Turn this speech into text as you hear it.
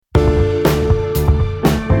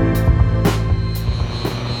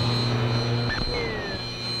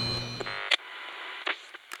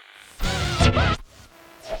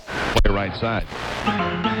inside.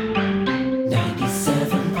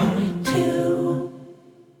 97.2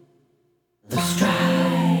 The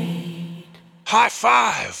Stride. High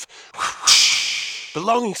five!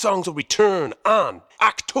 Belonging Songs will return on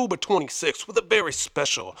October 26th with a very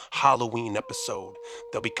special Halloween episode.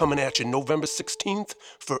 They'll be coming at you November 16th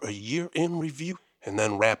for a year-in review, and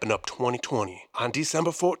then wrapping up 2020 on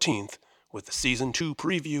December 14th with the Season 2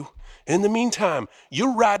 preview. In the meantime,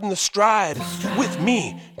 you're riding the stride with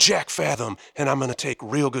me, Jack Fathom, and I'm gonna take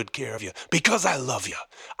real good care of you because I love you.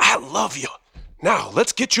 I love you. Now,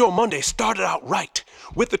 let's get your Monday started out right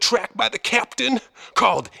with the track by The Captain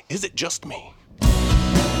called Is It Just Me?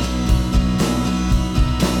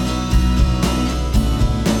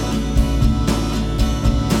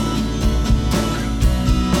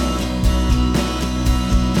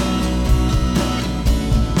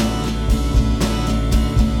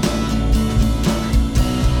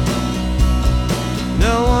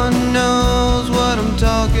 No one knows what I'm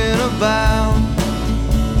talking about.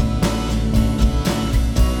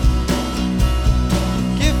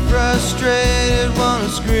 Get frustrated, wanna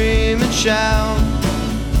scream and shout.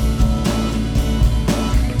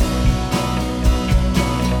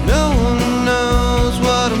 No one knows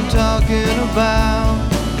what I'm talking about.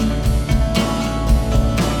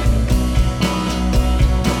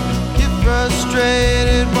 Get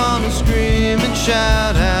frustrated, wanna scream and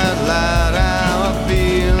shout out loud how I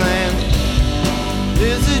feel, and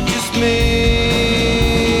is it just me?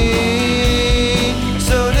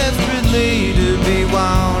 So desperately to be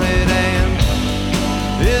wanted, and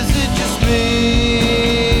is it just me?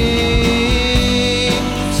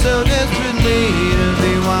 So desperately to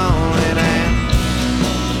be wanted, and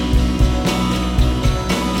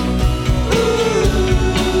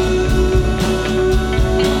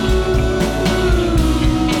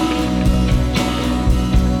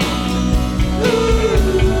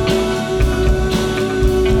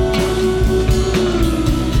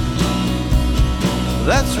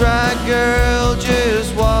that's right, girl,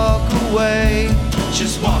 just walk away.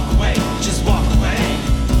 Just walk away, just walk away.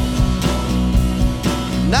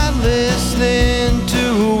 Not listening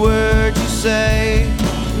to a word you say.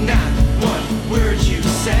 Not one word you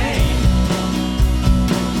say.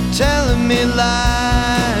 Telling me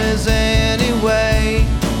lies anyway.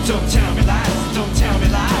 Don't tell me lies, don't tell me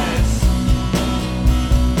lies.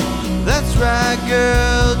 That's right,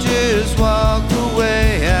 girl, just walk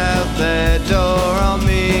away out that door on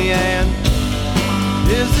me, and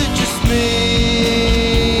is it just me?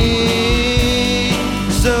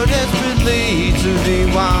 So desperately to be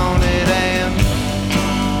wanted, and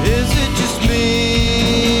is it just me?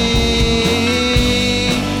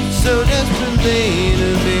 So desperately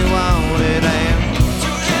to be wanted, and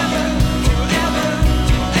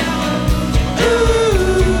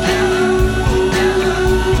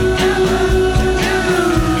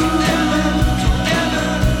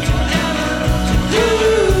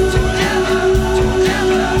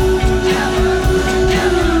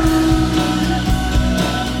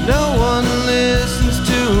no one listens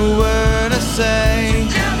to a word I say.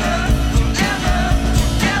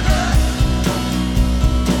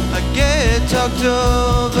 I get talked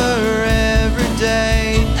over every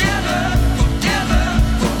day.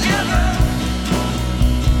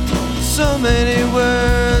 So many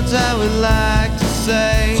words I would like to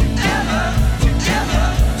say.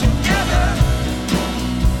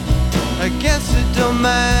 I guess it don't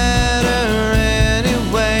matter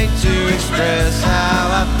anyway to express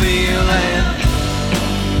how I feel, and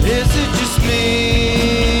is it just me?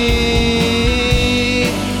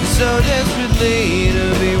 So desperately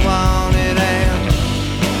to be wanted, and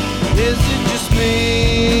is it just me?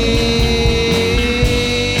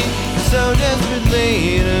 So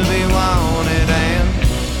desperately to be wanted, and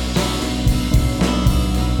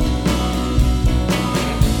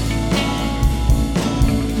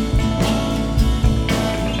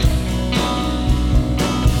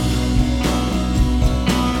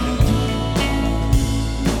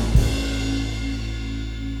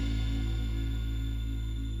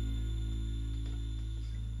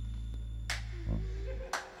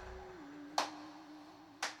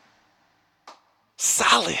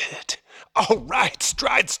Solid. All right,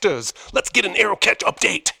 Stridesters, let's get an Arrow Catch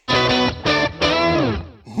update.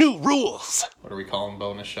 New rules. What are we calling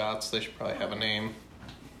bonus shots? They should probably have a name.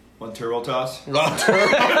 One turbo toss.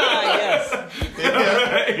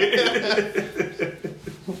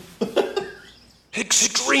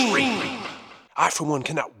 Extreme. I, for one,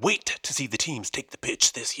 cannot wait to see the teams take the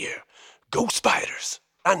pitch this year. Go Spiders.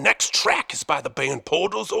 Our next track is by the band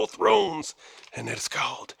Portals or Thrones, and it is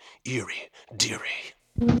called Eerie Deary.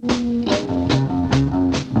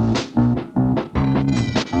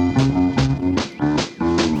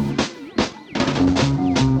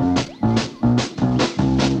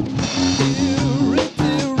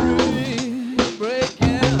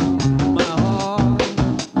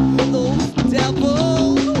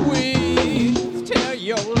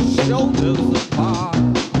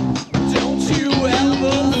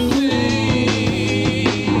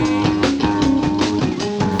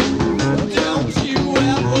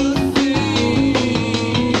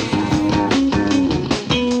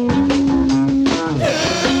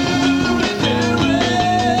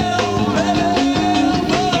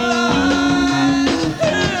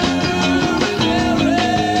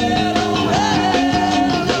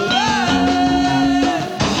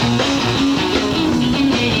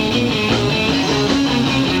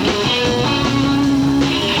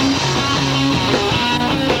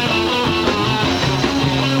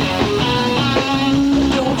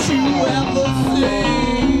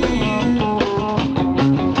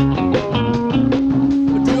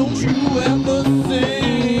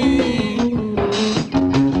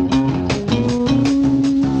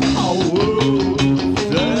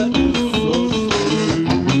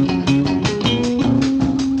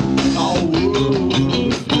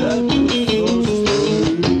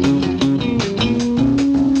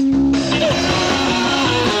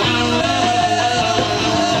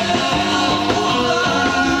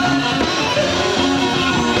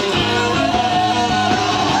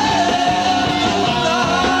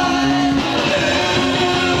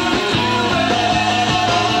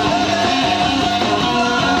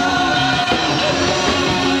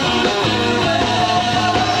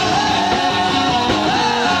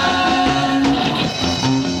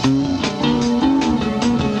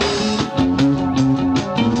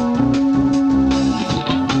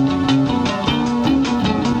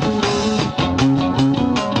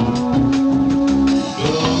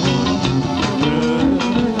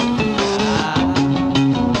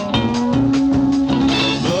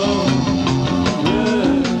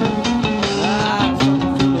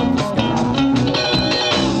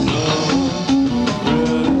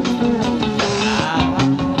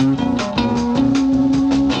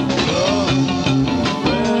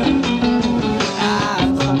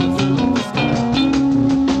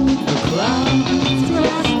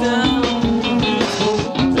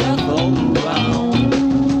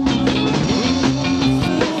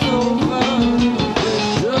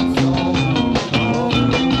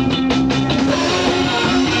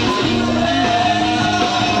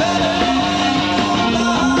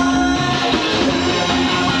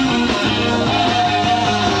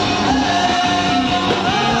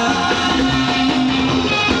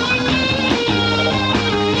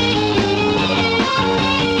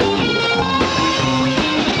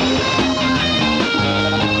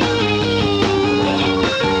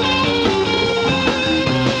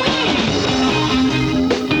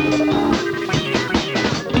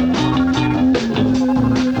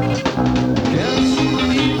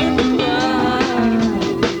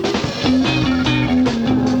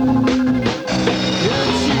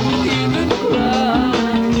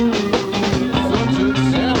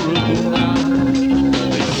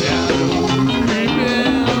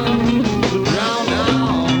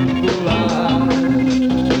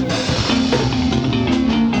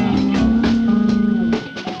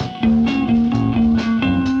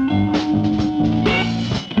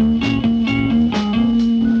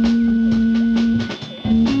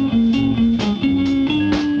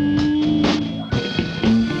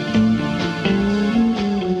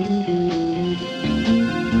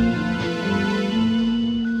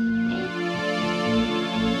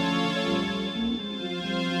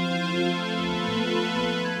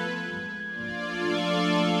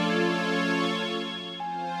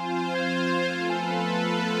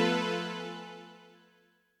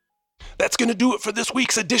 that's going to do it for this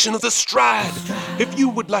week's edition of The Stride. If you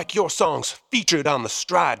would like your songs featured on The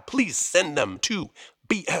Stride, please send them to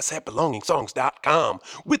bs@belongingsongs.com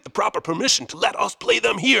with the proper permission to let us play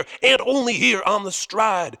them here and only here on The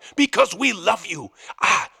Stride, because we love you.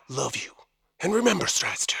 I love you. And remember,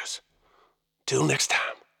 Stridesters, till next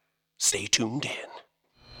time, stay tuned in.